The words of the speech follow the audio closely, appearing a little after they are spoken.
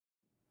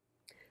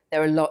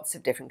There are lots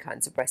of different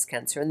kinds of breast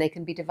cancer, and they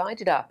can be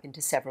divided up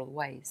into several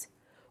ways.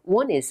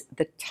 One is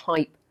the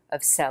type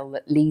of cell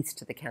that leads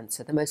to the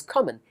cancer. The most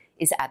common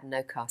is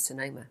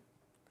adenocarcinoma.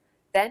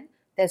 Then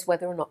there's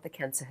whether or not the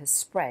cancer has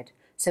spread.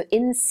 So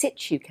in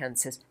situ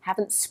cancers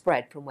haven't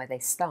spread from where they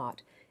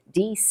start.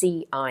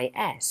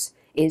 DCIS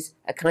is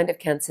a kind of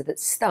cancer that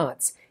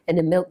starts in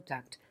a milk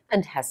duct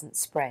and hasn't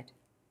spread.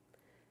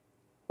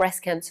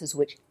 Breast cancers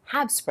which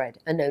have spread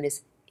are known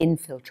as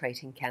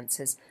infiltrating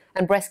cancers,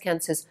 and breast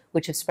cancers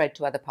which have spread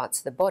to other parts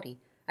of the body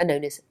are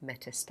known as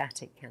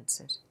metastatic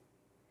cancers.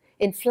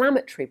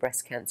 Inflammatory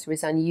breast cancer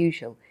is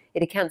unusual.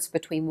 It accounts for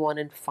between 1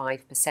 and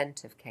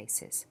 5% of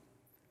cases.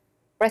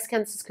 Breast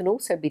cancers can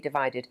also be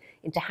divided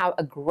into how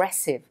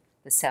aggressive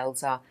the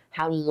cells are,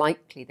 how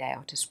likely they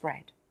are to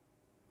spread.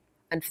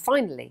 And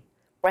finally,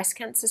 breast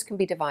cancers can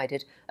be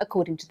divided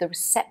according to the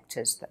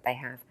receptors that they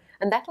have,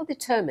 and that'll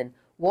determine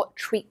what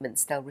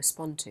treatments they'll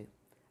respond to.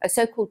 A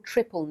so-called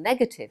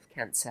triple-negative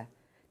cancer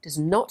does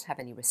not have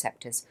any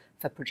receptors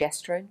for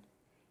progesterone,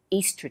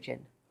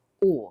 estrogen,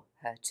 or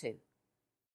HER2.